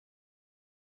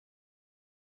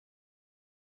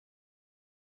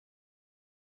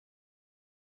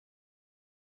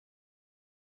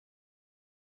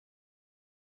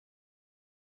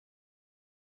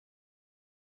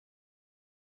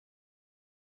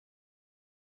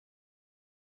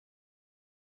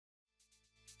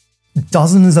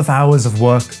Dozens of hours of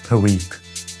work per week,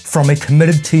 from a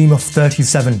committed team of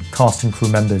 37 cast and crew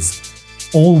members,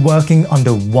 all working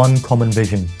under one common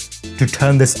vision, to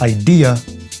turn this idea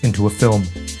into a film.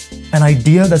 An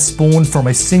idea that spawned from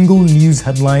a single news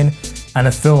headline and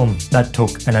a film that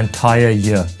took an entire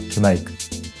year to make.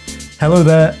 Hello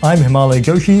there, I'm Himalaya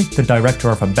Joshi, the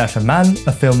director of A Better Man,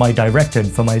 a film I directed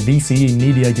for my VCE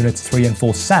Media Units 3 and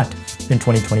 4 SAT in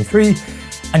 2023,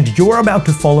 and you're about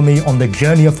to follow me on the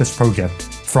journey of this project,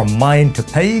 from mind to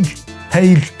page,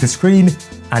 page to screen,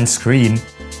 and screen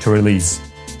to release,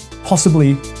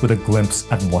 possibly with a glimpse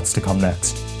at what's to come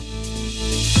next.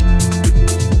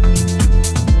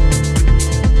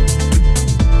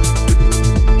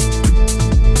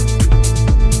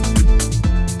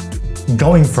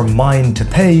 Going from mind to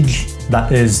page,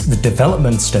 that is, the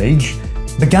development stage,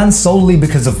 began solely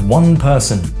because of one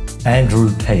person,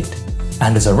 Andrew Tate,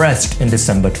 and his arrest in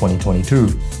December 2022.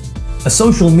 A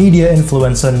social media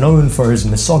influencer known for his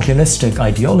misogynistic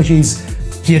ideologies,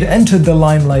 he had entered the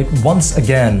limelight once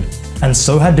again, and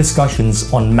so had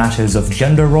discussions on matters of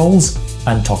gender roles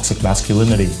and toxic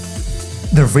masculinity.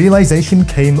 The realization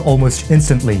came almost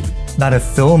instantly that a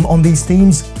film on these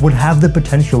themes would have the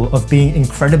potential of being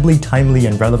incredibly timely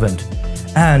and relevant.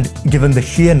 And given the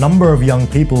sheer number of young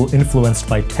people influenced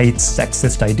by Tate's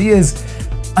sexist ideas,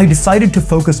 I decided to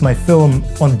focus my film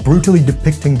on brutally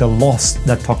depicting the loss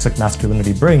that toxic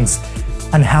masculinity brings,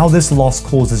 and how this loss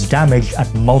causes damage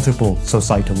at multiple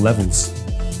societal levels.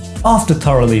 After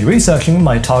thoroughly researching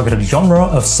my targeted genre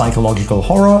of psychological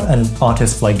horror and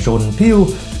artists like Jordan Peele,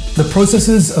 the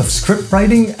processes of script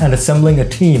writing and assembling a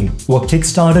team were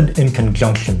kickstarted in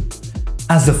conjunction.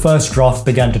 As the first draft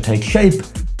began to take shape,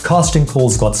 casting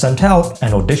calls got sent out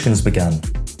and auditions began.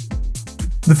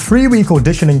 The 3-week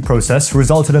auditioning process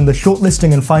resulted in the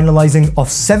shortlisting and finalizing of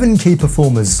 7 key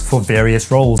performers for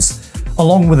various roles,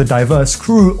 along with a diverse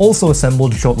crew also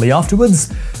assembled shortly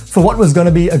afterwards for what was going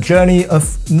to be a journey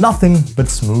of nothing but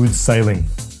smooth sailing.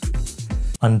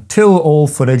 Until all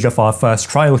footage of our first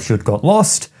trial shoot got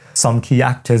lost, some key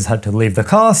actors had to leave the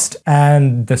cast,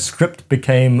 and the script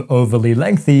became overly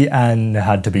lengthy and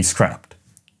had to be scrapped.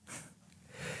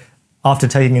 After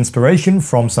taking inspiration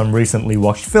from some recently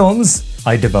watched films,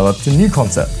 I developed a new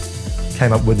concept,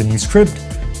 came up with a new script,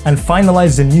 and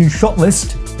finalized a new shot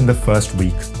list in the first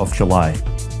week of July.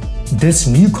 This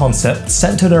new concept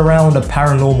centered around a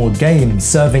paranormal game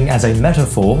serving as a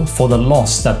metaphor for the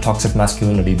loss that toxic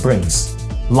masculinity brings.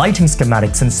 Lighting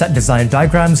schematics and set design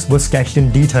diagrams were sketched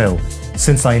in detail,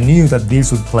 since I knew that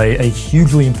these would play a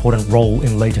hugely important role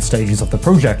in later stages of the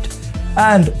project,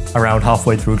 and around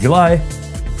halfway through July,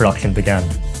 production began.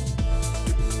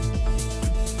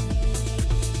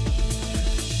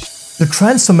 The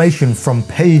transformation from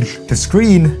page to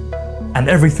screen, and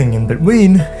everything in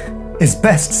between, is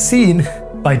best seen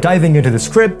by diving into the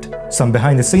script, some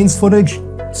behind-the-scenes footage,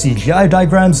 CGI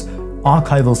diagrams,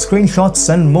 archival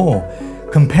screenshots, and more,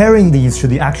 comparing these to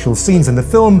the actual scenes in the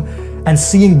film and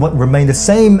seeing what remained the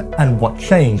same and what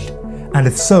changed, and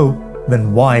if so,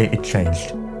 then why it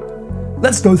changed.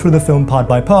 Let's go through the film part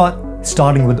by part,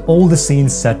 starting with all the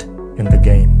scenes set in the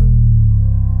game.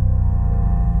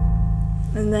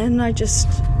 And then I just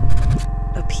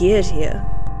appeared here.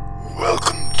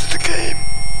 Welcome to the game.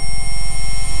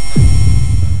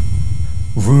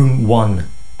 Room 1,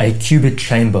 a cubic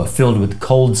chamber filled with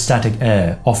cold static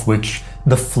air, of which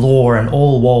the floor and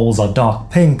all walls are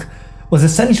dark pink, was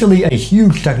essentially a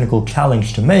huge technical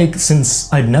challenge to make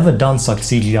since I'd never done such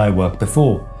CGI work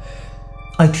before.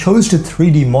 I chose to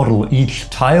 3D model each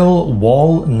tile,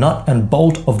 wall, nut and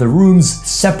bolt of the rooms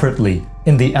separately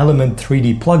in the Element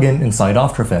 3D plugin inside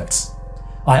After Effects.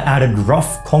 I added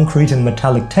rough concrete and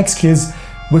metallic textures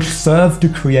which served to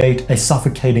create a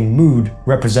suffocating mood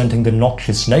representing the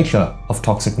noxious nature of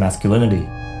toxic masculinity.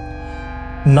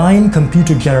 9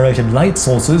 computer-generated light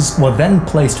sources were then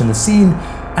placed in the scene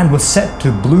and were set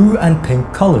to blue and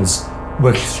pink colors,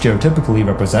 which stereotypically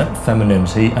represent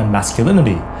femininity and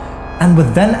masculinity, and were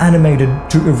then animated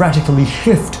to erratically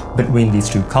shift between these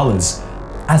two colors,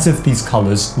 as if these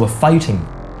colors were fighting,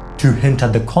 to hint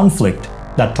at the conflict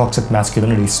that toxic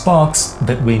masculinity sparks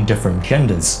between different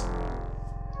genders.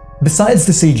 Besides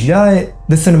the CGI,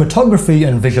 the cinematography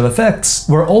and visual effects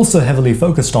were also heavily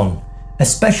focused on,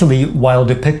 especially while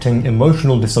depicting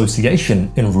emotional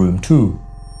dissociation in Room 2.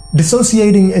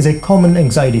 Dissociating is a common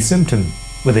anxiety symptom,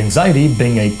 with anxiety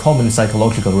being a common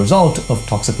psychological result of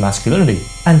toxic masculinity,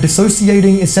 and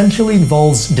dissociating essentially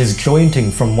involves disjointing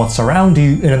from what's around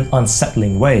you in an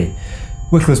unsettling way,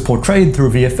 which was portrayed through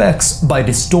VFX by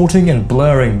distorting and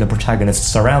blurring the protagonist's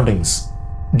surroundings.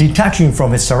 Detaching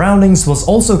from his surroundings was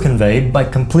also conveyed by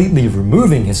completely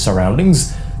removing his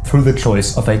surroundings through the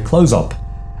choice of a close-up,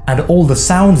 and all the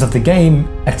sounds of the game,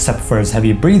 except for his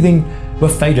heavy breathing, were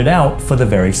faded out for the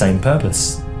very same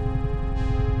purpose.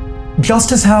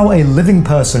 Just as how a living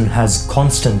person has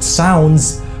constant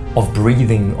sounds of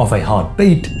breathing of a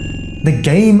heartbeat, the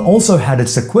game also had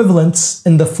its equivalents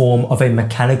in the form of a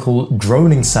mechanical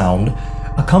droning sound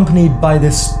accompanied by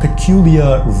this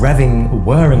peculiar revving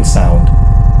whirring sound,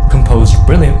 composed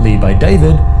brilliantly by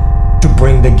David to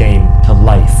bring the game to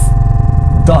life.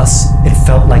 Thus, it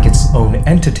felt like its own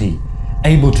entity,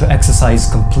 able to exercise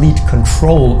complete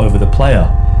control over the player,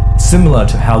 similar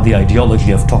to how the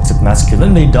ideology of toxic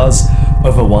masculinity does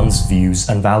over one's views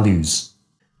and values.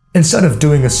 Instead of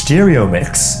doing a stereo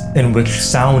mix, in which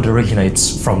sound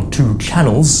originates from two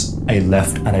channels, a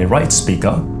left and a right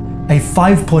speaker, a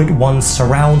 5.1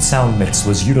 surround sound mix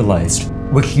was utilized,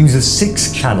 which uses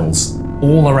 6 channels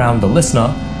all around the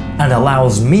listener and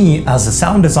allows me as a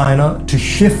sound designer to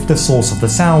shift the source of the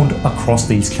sound across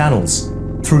these channels.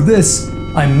 Through this,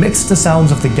 I mixed the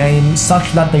sounds of the game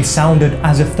such that they sounded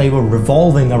as if they were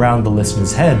revolving around the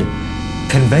listener's head,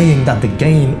 conveying that the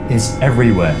game is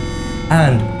everywhere,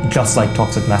 and, just like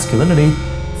toxic masculinity,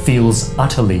 feels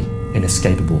utterly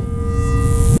inescapable.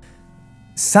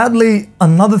 Sadly,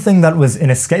 another thing that was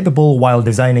inescapable while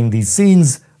designing these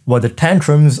scenes were the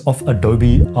tantrums of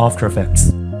Adobe After Effects.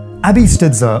 Abby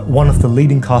Stidzer, one of the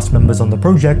leading cast members on the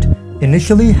project,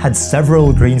 initially had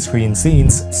several green screen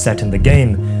scenes set in the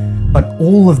game, but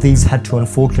all of these had to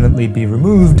unfortunately be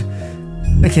removed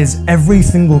because every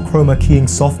single chroma keying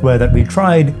software that we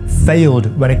tried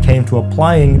failed when it came to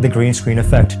applying the green screen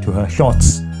effect to her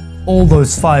shots. All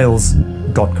those files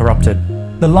got corrupted.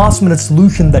 The last-minute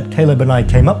solution that Caleb and I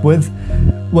came up with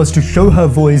was to show her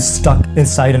voice stuck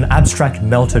inside an abstract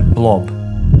melted blob,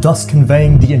 thus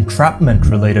conveying the entrapment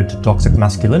related to toxic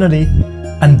masculinity,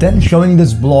 and then showing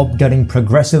this blob getting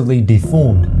progressively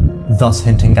deformed, thus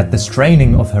hinting at the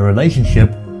straining of her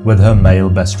relationship with her male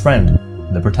best friend,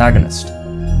 the protagonist.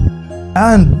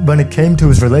 And when it came to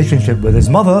his relationship with his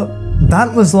mother,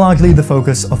 that was largely the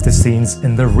focus of the scenes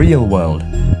in the real world,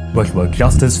 which were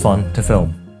just as fun to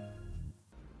film.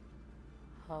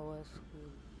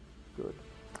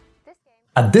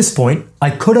 At this point, I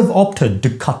could have opted to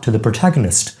cut to the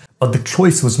protagonist, but the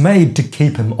choice was made to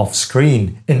keep him off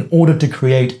screen in order to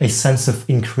create a sense of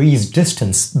increased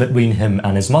distance between him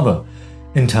and his mother,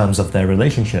 in terms of their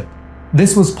relationship.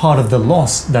 This was part of the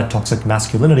loss that toxic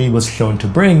masculinity was shown to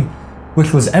bring,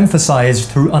 which was emphasized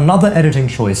through another editing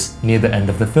choice near the end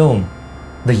of the film,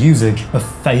 the usage of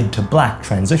fade to black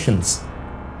transitions.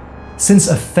 Since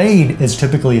a fade is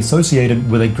typically associated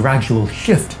with a gradual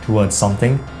shift towards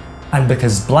something, and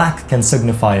because black can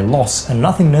signify loss and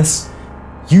nothingness,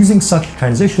 using such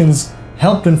transitions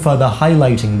helped in further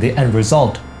highlighting the end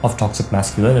result of toxic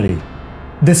masculinity.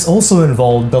 This also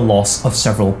involved the loss of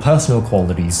several personal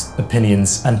qualities,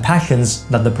 opinions, and passions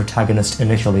that the protagonist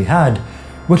initially had,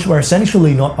 which were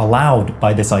essentially not allowed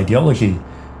by this ideology,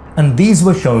 and these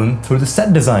were shown through the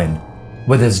set design,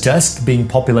 with his desk being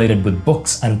populated with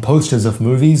books and posters of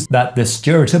movies that the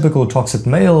stereotypical toxic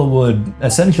male would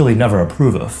essentially never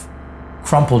approve of.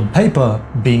 Crumpled paper,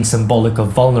 being symbolic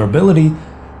of vulnerability,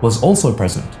 was also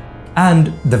present,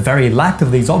 and the very lack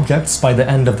of these objects by the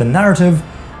end of the narrative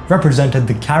represented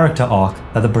the character arc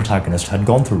that the protagonist had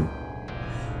gone through.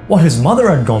 What his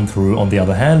mother had gone through, on the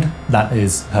other hand, that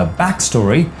is, her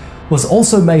backstory, was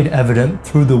also made evident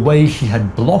through the way she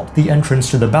had blocked the entrance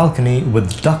to the balcony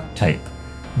with duct tape,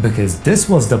 because this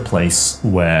was the place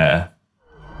where...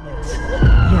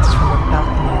 Yes, from a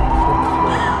balcony on the 4th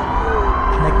floor.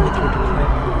 Connect me through to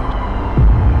private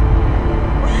room.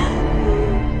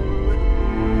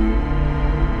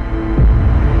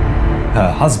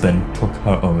 her husband took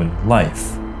her own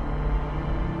life.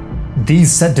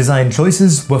 These set design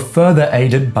choices were further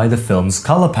aided by the film's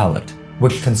color palette,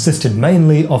 which consisted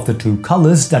mainly of the two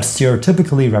colors that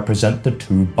stereotypically represent the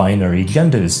two binary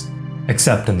genders.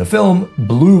 Except in the film,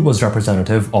 blue was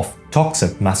representative of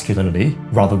toxic masculinity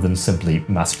rather than simply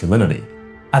masculinity.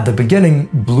 At the beginning,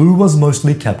 blue was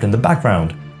mostly kept in the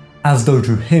background, as though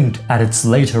to hint at its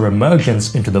later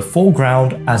emergence into the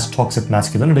foreground as toxic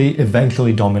masculinity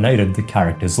eventually dominated the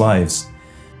characters' lives.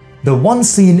 The one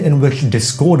scene in which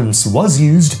discordance was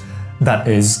used, that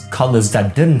is, colors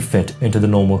that didn't fit into the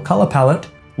normal color palette,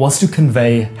 was to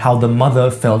convey how the mother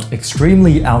felt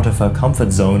extremely out of her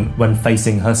comfort zone when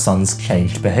facing her son's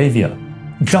changed behavior.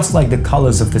 Just like the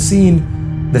colors of the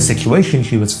scene, the situation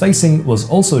she was facing was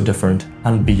also different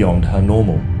and beyond her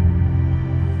normal.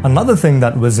 Another thing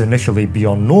that was initially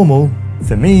beyond normal,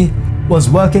 for me, was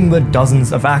working with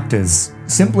dozens of actors,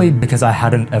 simply because I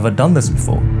hadn't ever done this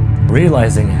before.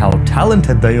 Realizing how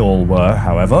talented they all were,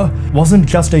 however, wasn't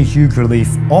just a huge relief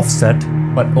off-set,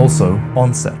 but also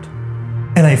on-set.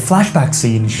 In a flashback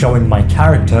scene showing my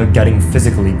character getting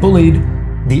physically bullied,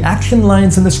 the action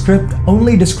lines in the script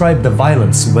only described the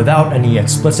violence without any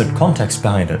explicit context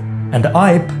behind it, and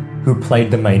Ipe, who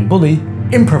played the main bully,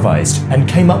 improvised and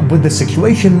came up with the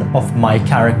situation of my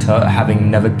character having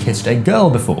never kissed a girl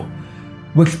before,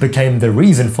 which became the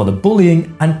reason for the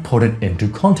bullying and put it into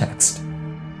context.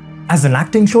 As an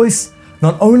acting choice,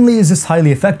 not only is this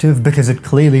highly effective because it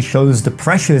clearly shows the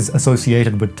pressures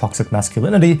associated with toxic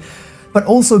masculinity, but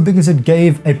also because it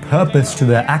gave a purpose to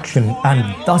their action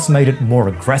and thus made it more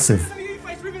aggressive.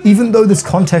 Even though this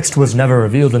context was never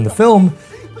revealed in the film,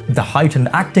 the heightened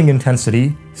acting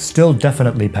intensity still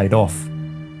definitely paid off.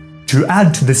 To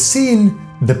add to the scene,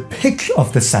 the pitch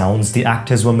of the sounds the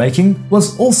actors were making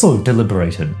was also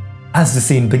deliberated. As the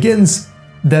scene begins,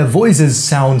 their voices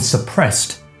sound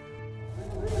suppressed,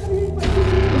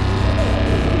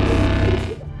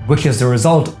 which is the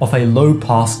result of a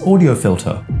low-pass audio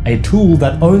filter, a tool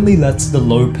that only lets the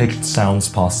low-pitched sounds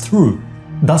pass through,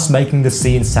 thus making the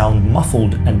scene sound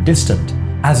muffled and distant,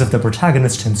 as if the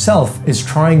protagonist himself is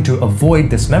trying to avoid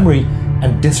this memory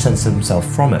and distance himself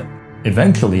from it.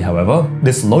 Eventually, however,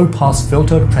 this low-pass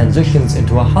filter transitions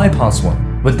into a high-pass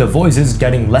one, with the voices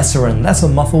getting lesser and lesser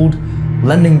muffled,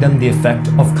 lending them the effect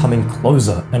of coming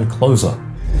closer and closer.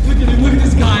 Look at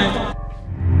this guy!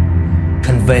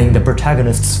 Conveying the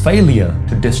protagonist's failure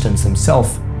to distance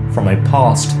himself from a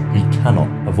past he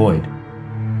cannot avoid.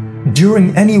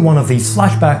 During any one of these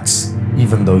flashbacks,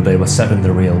 even though they were set in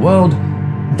the real world,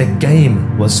 the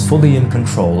game was fully in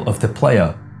control of the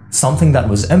player, something that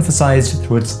was emphasized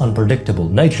through its unpredictable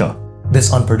nature.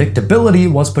 This unpredictability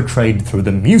was portrayed through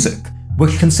the music,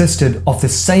 which consisted of the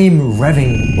same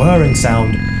revving, whirring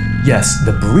sound, yes,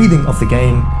 the breathing of the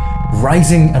game,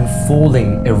 rising and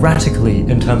falling erratically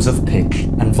in terms of pitch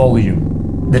and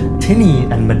volume. The tinny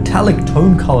and metallic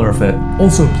tone color of it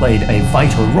also played a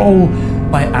vital role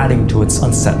by adding to its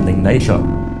unsettling nature.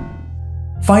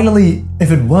 Finally,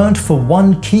 if it weren't for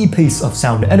one key piece of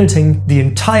sound editing, the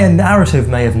entire narrative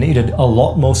may have needed a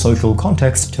lot more social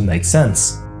context to make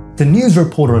sense. The news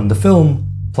reporter in the film,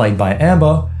 played by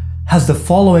Amber, has the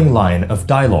following line of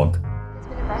dialogue. He's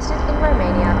been arrested in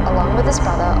Romania along with his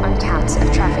brother on counts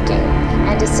of trafficking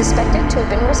and is suspected to have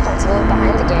been responsible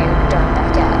behind the game Don't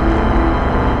Back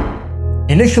Out.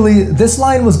 Initially, this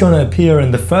line was going to appear in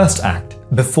the first act,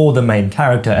 before the main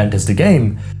character enters the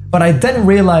game, but I then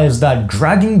realized that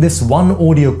dragging this one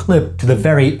audio clip to the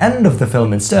very end of the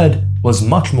film instead was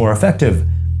much more effective,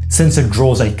 since it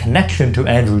draws a connection to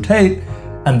Andrew Tate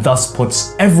and thus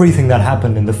puts everything that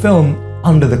happened in the film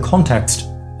under the context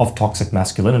of toxic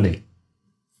masculinity.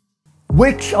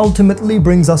 Which ultimately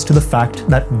brings us to the fact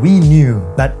that we knew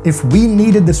that if we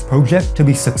needed this project to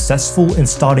be successful in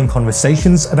starting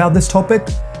conversations about this topic,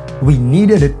 we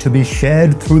needed it to be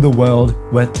shared through the world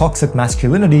where toxic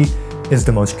masculinity is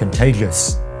the most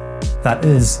contagious. That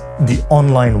is, the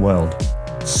online world,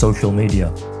 social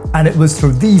media. And it was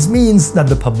through these means that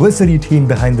the publicity team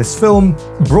behind this film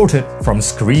brought it from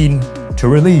screen to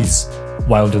release,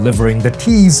 while delivering the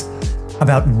tease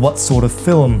about what sort of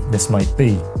film this might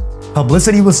be.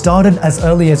 Publicity was started as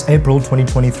early as April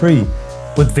 2023,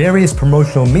 with various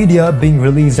promotional media being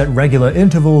released at regular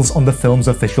intervals on the film's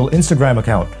official Instagram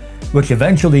account, which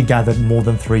eventually gathered more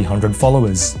than 300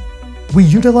 followers. We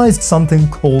utilized something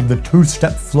called the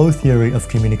two-step flow theory of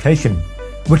communication,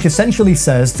 which essentially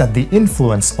says that the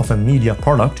influence of a media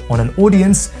product on an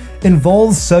audience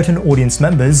involves certain audience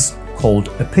members, called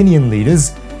opinion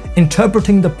leaders,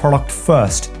 interpreting the product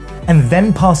first, and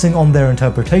then passing on their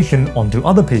interpretation onto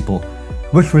other people,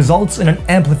 which results in an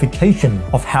amplification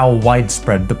of how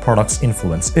widespread the product's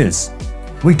influence is.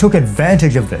 We took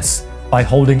advantage of this by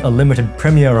holding a limited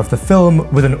premiere of the film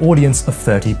with an audience of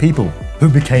 30 people, who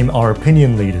became our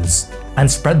opinion leaders, and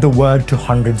spread the word to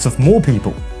hundreds of more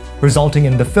people, resulting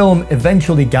in the film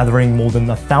eventually gathering more than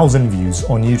 1,000 views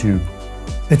on YouTube.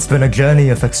 It's been a journey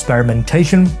of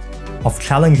experimentation, of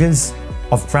challenges,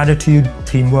 of gratitude,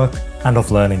 teamwork, and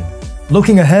of learning.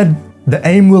 Looking ahead, the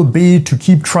aim will be to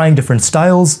keep trying different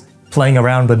styles, playing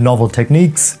around with novel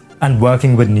techniques, and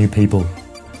working with new people.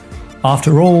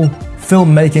 After all,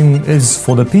 filmmaking is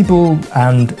for the people,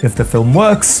 and if the film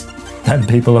works, then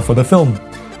people are for the film.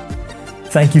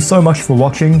 Thank you so much for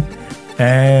watching,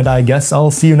 and I guess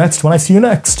I'll see you next when I see you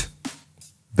next.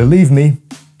 Believe me,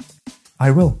 I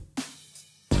will.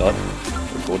 Start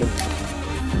recording.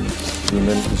 Zoom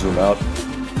in, zoom out.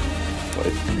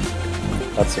 Wait.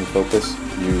 That's in focus.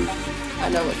 You I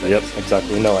know what that Yep, is.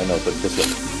 exactly. No, I know, but this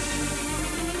way.